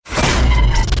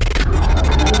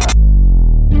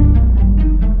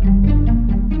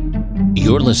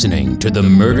You're listening to the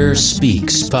Murder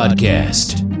Speaks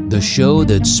podcast, the show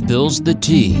that spills the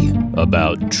tea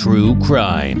about true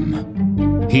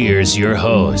crime. Here's your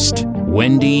host,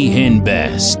 Wendy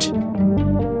Hinbest.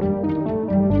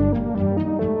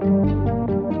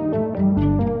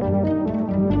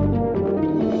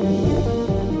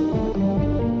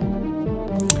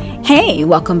 Hey,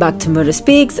 welcome back to Murder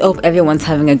Speaks. Hope everyone's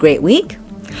having a great week.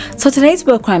 So today's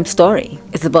real crime story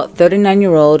is about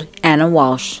 39-year-old Anna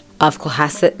Walsh of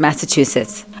Cohasset,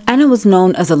 Massachusetts. Anna was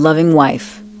known as a loving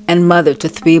wife and mother to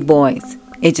 3 boys,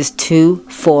 ages 2,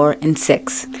 4, and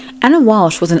 6. Anna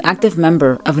Walsh was an active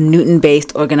member of a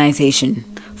Newton-based organization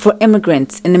for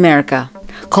immigrants in America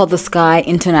called the Sky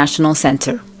International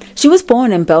Center. She was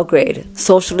born in Belgrade,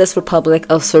 Socialist Republic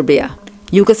of Serbia,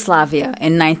 Yugoslavia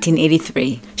in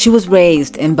 1983. She was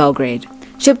raised in Belgrade.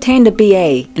 She obtained a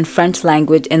BA in French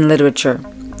language and literature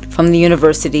from the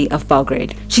University of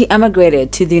Belgrade. She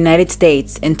emigrated to the United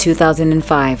States in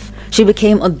 2005. She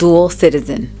became a dual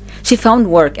citizen. She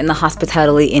found work in the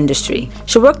hospitality industry.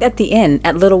 She worked at the inn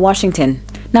at Little Washington.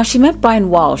 Now, she met Brian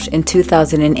Walsh in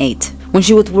 2008 when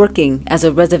she was working as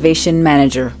a reservation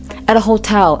manager at a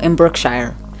hotel in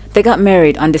Berkshire. They got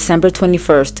married on December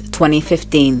 21st,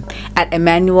 2015 at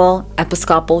Emmanuel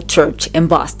Episcopal Church in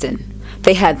Boston.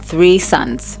 They had 3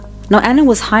 sons. Now, Anna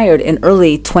was hired in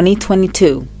early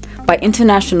 2022 by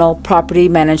international property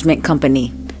management company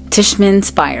Tishman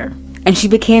Speyer, and she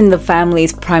became the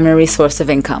family's primary source of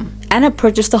income. Anna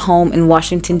purchased a home in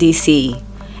Washington, D.C.,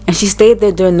 and she stayed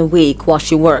there during the week while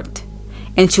she worked,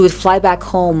 and she would fly back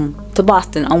home to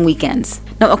Boston on weekends.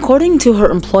 Now, according to her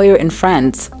employer and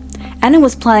friends, Anna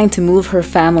was planning to move her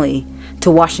family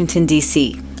to Washington,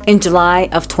 D.C. in July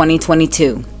of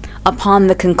 2022, upon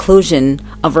the conclusion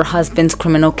of her husband's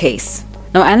criminal case.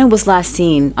 Now, Anna was last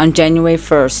seen on January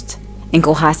 1st in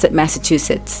Cohasset,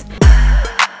 Massachusetts.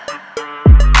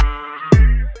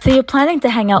 So you're planning to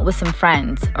hang out with some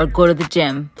friends or go to the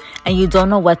gym, and you don't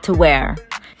know what to wear,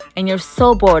 and you're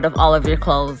so bored of all of your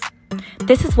clothes.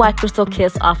 This is why Crystal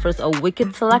Kiss offers a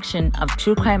wicked selection of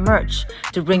true crime merch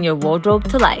to bring your wardrobe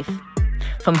to life.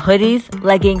 From hoodies,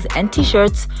 leggings, and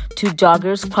t-shirts to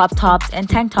joggers, crop tops, and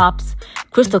tank tops,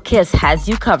 Crystal Kiss has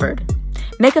you covered.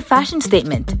 Make a fashion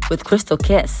statement with Crystal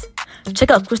Kiss. Check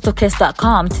out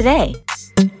crystalkiss.com today.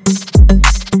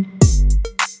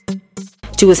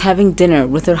 She was having dinner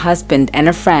with her husband and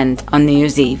a friend on New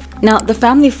Year's Eve. Now, the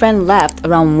family friend left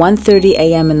around 1:30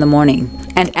 a.m. in the morning,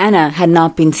 and Anna had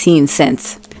not been seen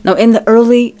since. Now, in the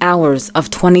early hours of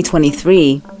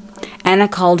 2023, Anna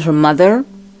called her mother,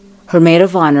 her maid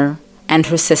of honor, and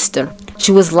her sister.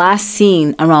 She was last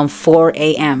seen around 4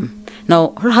 a.m.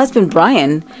 Now, her husband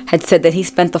Brian had said that he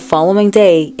spent the following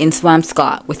day in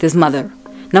Swampscott with his mother.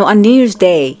 Now, on New Year's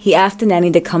Day, he asked the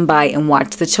nanny to come by and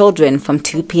watch the children from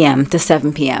 2 p.m. to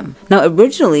 7 p.m. Now,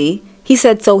 originally, he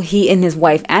said so he and his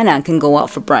wife Anna can go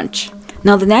out for brunch.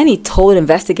 Now, the nanny told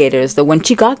investigators that when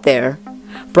she got there,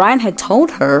 Brian had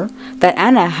told her that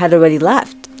Anna had already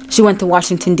left. She went to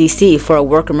Washington, D.C. for a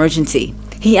work emergency.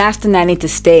 He asked the nanny to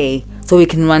stay so he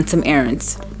can run some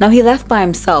errands. Now, he left by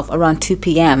himself around 2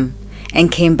 p.m.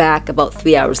 and came back about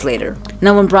 3 hours later.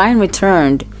 Now, when Brian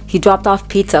returned, he dropped off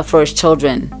pizza for his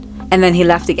children, and then he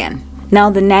left again. Now,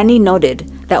 the nanny noted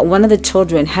that one of the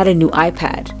children had a new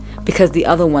iPad because the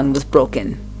other one was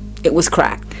broken. It was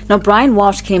cracked. Now, Brian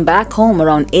Walsh came back home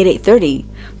around 8:30,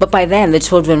 but by then the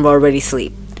children were already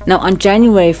asleep. Now, on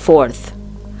January 4th,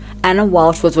 Anna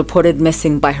Walsh was reported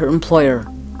missing by her employer,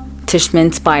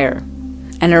 Tishman Speyer,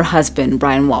 and her husband,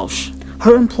 Brian Walsh.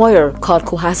 Her employer called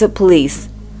Cohasset Police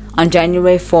on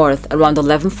January 4th around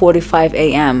 11:45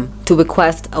 a.m. to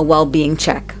request a well-being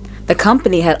check. The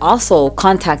company had also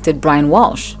contacted Brian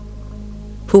Walsh,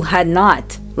 who had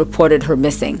not reported her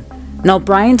missing. Now,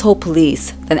 Brian told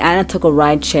police that Anna took a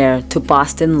ride share to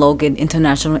Boston Logan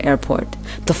International Airport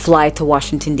to fly to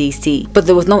Washington, D.C., but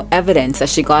there was no evidence that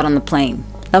she got on the plane.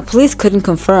 Now, police couldn't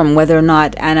confirm whether or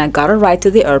not Anna got a ride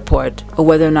to the airport or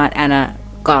whether or not Anna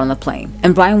got on the plane.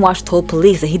 And Brian Walsh told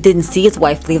police that he didn't see his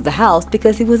wife leave the house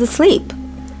because he was asleep.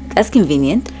 That's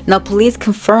convenient. Now, police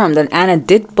confirmed that Anna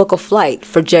did book a flight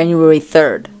for January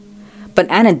 3rd, but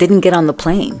Anna didn't get on the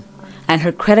plane, and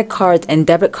her credit cards and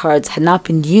debit cards had not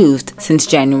been used since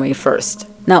January 1st.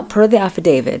 Now, per the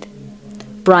affidavit,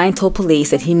 Brian told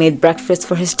police that he made breakfast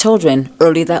for his children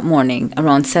early that morning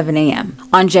around 7 a.m.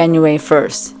 on January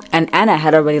 1st, and Anna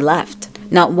had already left.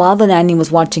 Now, while the nanny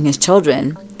was watching his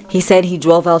children, he said he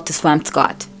drove out to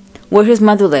Swampscott, where his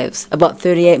mother lives, about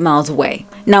 38 miles away.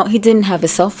 Now, he didn't have a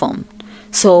cell phone,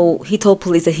 so he told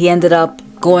police that he ended up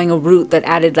going a route that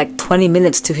added like 20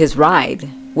 minutes to his ride,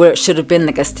 where it should have been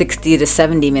like a 60 to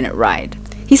 70 minute ride.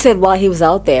 He said while he was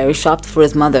out there, he shopped for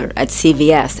his mother at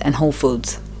CVS and Whole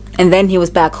Foods. And then he was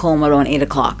back home around 8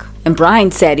 o'clock. And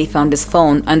Brian said he found his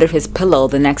phone under his pillow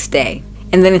the next day.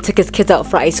 And then he took his kids out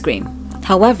for ice cream.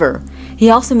 However, he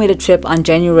also made a trip on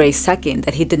January 2nd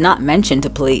that he did not mention to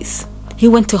police. He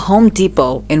went to Home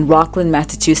Depot in Rockland,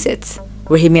 Massachusetts,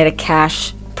 where he made a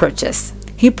cash purchase.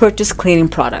 He purchased cleaning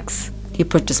products. He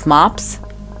purchased mops,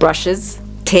 brushes,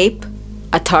 tape,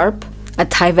 a tarp, a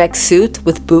Tyvek suit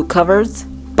with boot covers,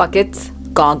 buckets,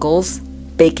 goggles,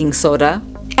 baking soda,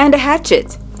 and a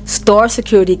hatchet. Store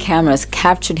security cameras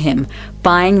captured him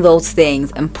buying those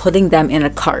things and putting them in a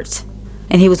cart.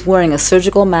 And he was wearing a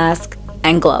surgical mask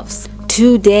and gloves.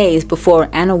 2 days before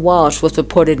Anna Walsh was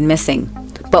reported missing,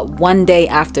 but 1 day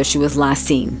after she was last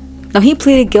seen. Now he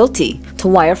pleaded guilty to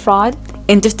wire fraud,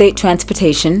 interstate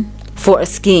transportation for a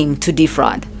scheme to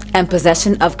defraud, and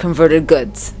possession of converted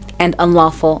goods, and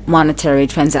unlawful monetary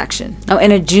transaction. Now,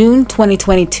 in a June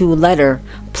 2022 letter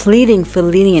pleading for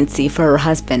leniency for her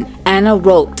husband, Anna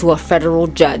wrote to a federal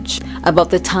judge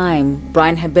about the time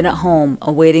Brian had been at home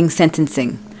awaiting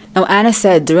sentencing. Now, Anna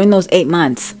said during those 8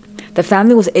 months, the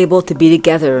family was able to be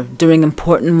together during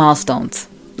important milestones.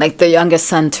 Like their youngest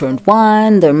son turned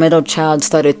 1, their middle child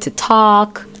started to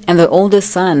talk, and their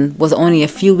oldest son was only a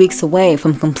few weeks away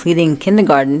from completing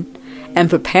kindergarten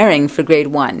and preparing for grade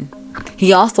 1.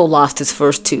 He also lost his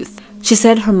first tooth. She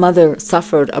said her mother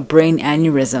suffered a brain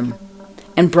aneurysm,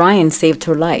 and Brian saved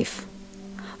her life.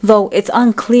 Though it's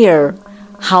unclear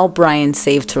how Brian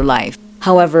saved her life.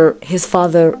 However, his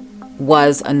father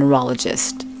was a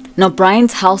neurologist. Now,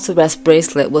 Brian's house arrest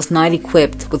bracelet was not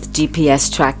equipped with GPS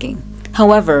tracking.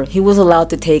 However, he was allowed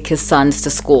to take his sons to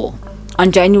school.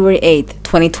 On January 8,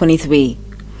 2023,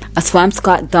 a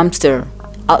Swampscott dumpster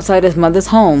outside his mother's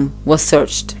home was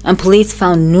searched, and police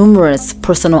found numerous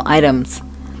personal items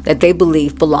that they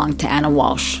believe belonged to Anna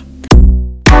Walsh.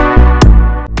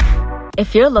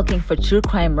 If you're looking for true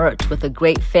crime merch with a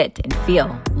great fit and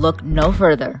feel, look no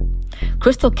further.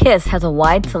 Crystal Kiss has a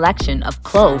wide selection of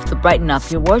clothes to brighten up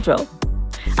your wardrobe.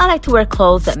 I like to wear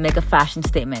clothes that make a fashion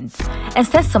statement and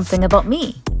says something about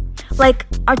me. Like,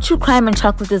 our true crime and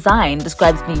chocolate design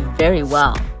describes me very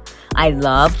well. I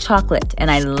love chocolate and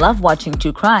I love watching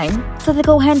true crime, so they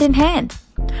go hand in hand.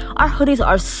 Our hoodies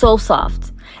are so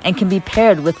soft and can be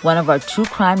paired with one of our true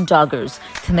crime joggers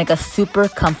to make a super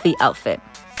comfy outfit.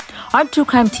 Our true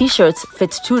crime t-shirts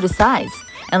fits true to size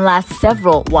and last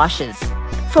several washes.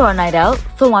 For a night out,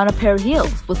 throw on a pair of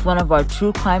heels with one of our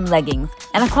true crime leggings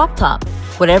and a crop top.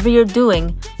 Whatever you're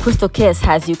doing, Crystal Kiss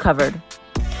has you covered.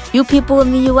 You people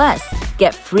in the US,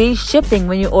 get free shipping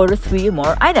when you order 3 or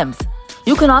more items.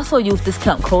 You can also use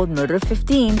discount code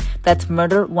MURDER15, that's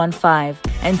MURDER15,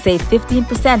 and save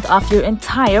 15% off your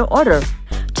entire order.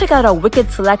 Check out our wicked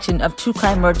selection of true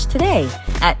crime merch today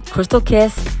at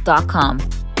crystalkiss.com.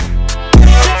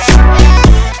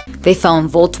 They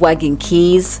found Volkswagen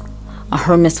keys, a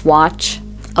Hermes watch,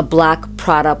 a black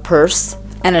Prada purse,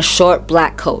 and a short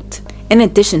black coat, in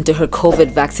addition to her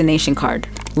COVID vaccination card.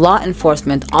 Law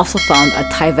enforcement also found a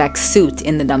Tyvek suit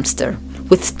in the dumpster,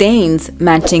 with stains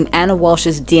matching Anna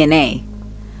Walsh's DNA.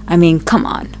 I mean, come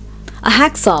on. A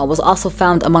hacksaw was also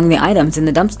found among the items in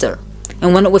the dumpster,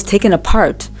 and when it was taken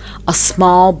apart, a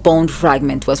small bone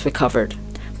fragment was recovered.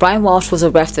 Brian Walsh was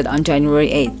arrested on January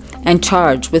 8th and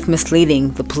charged with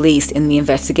misleading the police in the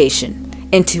investigation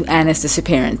into Anna's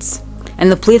disappearance.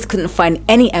 And the police couldn't find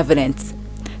any evidence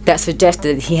that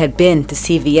suggested he had been to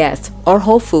CVS or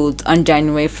Whole Foods on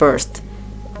January 1st,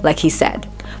 like he said.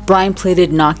 Brian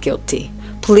pleaded not guilty.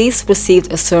 Police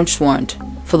received a search warrant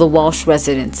for the Walsh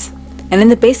residence, and in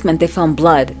the basement they found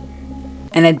blood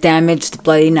and a damaged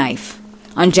bloody knife.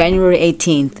 On January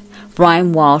 18th,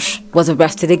 Brian Walsh was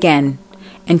arrested again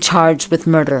and charged with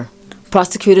murder.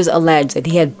 Prosecutors alleged that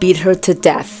he had beat her to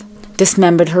death,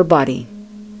 dismembered her body,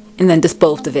 and then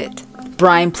disposed of it.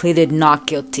 Brian pleaded not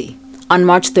guilty. On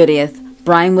March 30th,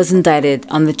 Brian was indicted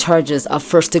on the charges of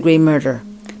first-degree murder,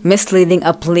 misleading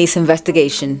a police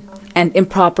investigation, and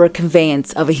improper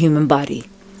conveyance of a human body.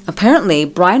 Apparently,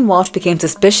 Brian Walsh became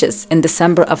suspicious in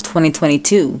December of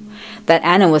 2022 that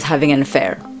Anna was having an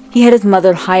affair. He had his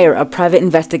mother hire a private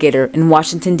investigator in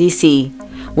Washington, D.C.,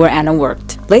 where Anna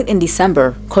worked. Late in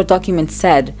December, court documents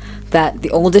said that the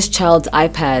oldest child's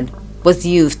iPad was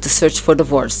used to search for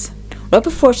divorce. Right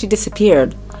before she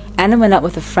disappeared, Anna went out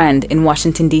with a friend in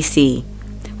Washington, D.C.,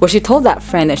 where she told that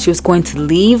friend that she was going to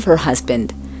leave her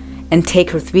husband and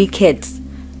take her 3 kids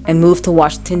and move to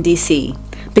Washington, D.C.,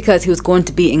 because he was going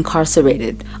to be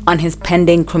incarcerated on his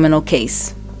pending criminal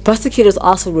case. Prosecutors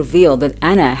also revealed that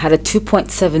Anna had a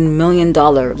 $2.7 million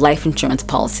life insurance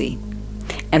policy,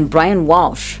 and Brian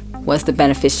Walsh was the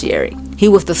beneficiary. He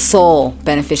was the sole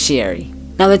beneficiary.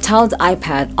 Now, the child's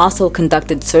iPad also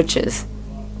conducted searches,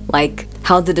 like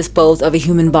how to dispose of a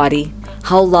human body,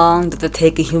 how long does it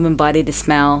take a human body to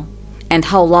smell, and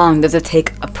how long does it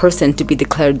take a person to be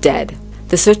declared dead.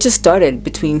 The searches started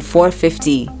between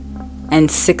 4:50 and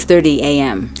 6:30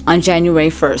 a.m. on January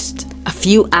 1st, a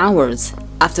few hours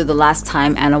after the last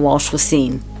time Anna Walsh was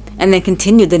seen, and then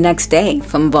continued the next day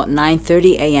from about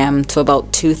 9:30 a.m. to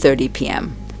about 2:30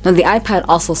 p.m. Now, the iPad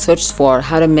also searched for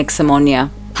how to mix ammonia,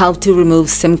 how to remove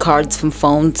SIM cards from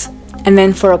phones, and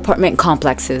then for apartment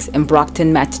complexes in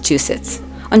Brockton, Massachusetts.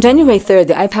 On January 3rd,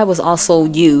 the iPad was also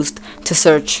used to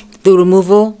search the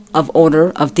removal of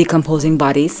odor of decomposing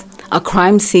bodies, a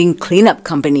crime scene cleanup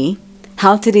company,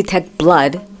 how to detect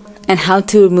blood, and how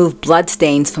to remove blood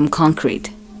stains from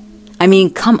concrete. I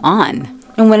mean, come on.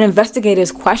 And when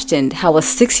investigators questioned how a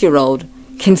 6-year-old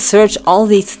can search all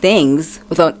these things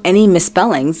without any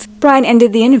misspellings, Brian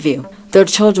ended the interview. Their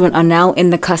children are now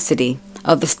in the custody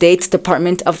of the state's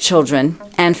Department of Children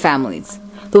and Families.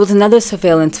 There was another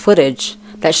surveillance footage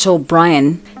that showed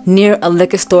Brian near a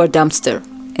liquor store dumpster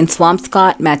in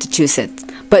Swampscott, Massachusetts,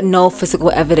 but no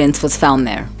physical evidence was found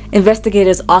there.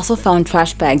 Investigators also found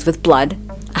trash bags with blood,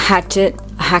 a hatchet,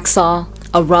 a hacksaw,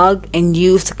 a rug, and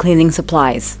used cleaning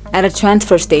supplies at a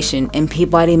transfer station in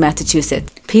Peabody,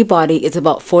 Massachusetts. Peabody is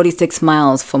about 46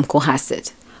 miles from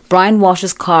Cohasset. Brian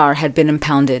Walsh's car had been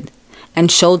impounded and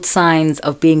showed signs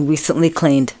of being recently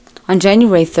cleaned. On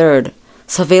January 3rd,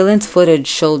 surveillance footage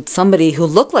showed somebody who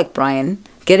looked like Brian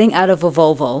getting out of a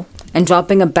Volvo and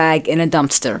dropping a bag in a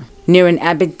dumpster near an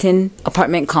Abington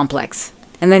apartment complex.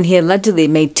 And then he allegedly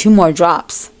made 2 more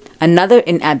drops, another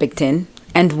in Abington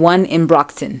and one in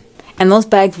Brockton. And those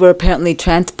bags were apparently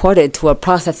transported to a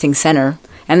processing center,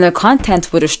 and their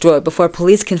contents were destroyed before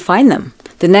police can find them.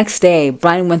 The next day,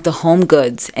 Brian went to Home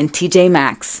Goods and TJ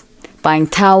Maxx, buying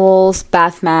towels,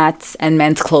 bath mats, and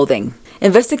men's clothing.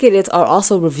 Investigators are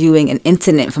also reviewing an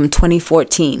incident from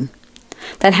 2014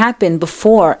 that happened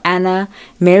before Anna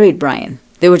married Brian.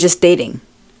 They were just dating.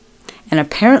 And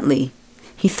apparently,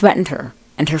 he threatened her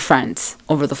and her friends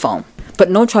over the phone.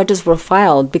 But no charges were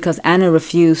filed because Anna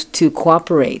refused to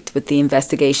cooperate with the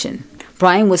investigation.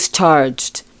 Brian was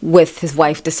charged with his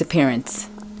wife's disappearance,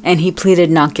 and he pleaded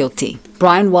not guilty.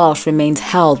 Brian Walsh remains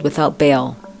held without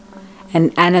bail,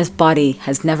 and Anna's body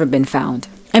has never been found.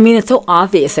 I mean, it's so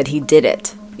obvious that he did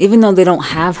it, even though they don't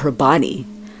have her body.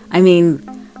 I mean,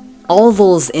 all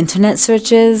those internet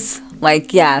searches,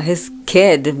 like, yeah, his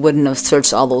kid wouldn't have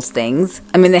searched all those things.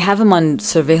 I mean, they have him on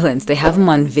surveillance, they have him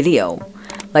on video,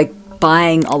 like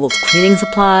buying all those cleaning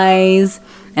supplies,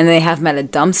 and they have him at a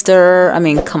dumpster. I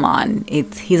mean, come on,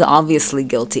 he's obviously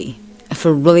guilty. I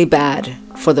feel really bad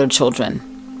for their children.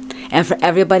 And for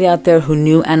everybody out there who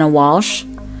knew Anna Walsh,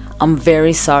 I'm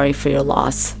very sorry for your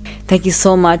loss. Thank you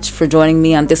so much for joining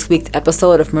me on this week's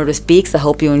episode of Murder Speaks. I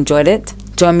hope you enjoyed it.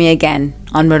 Join me again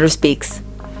on Murder Speaks.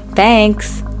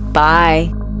 Thanks.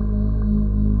 Bye.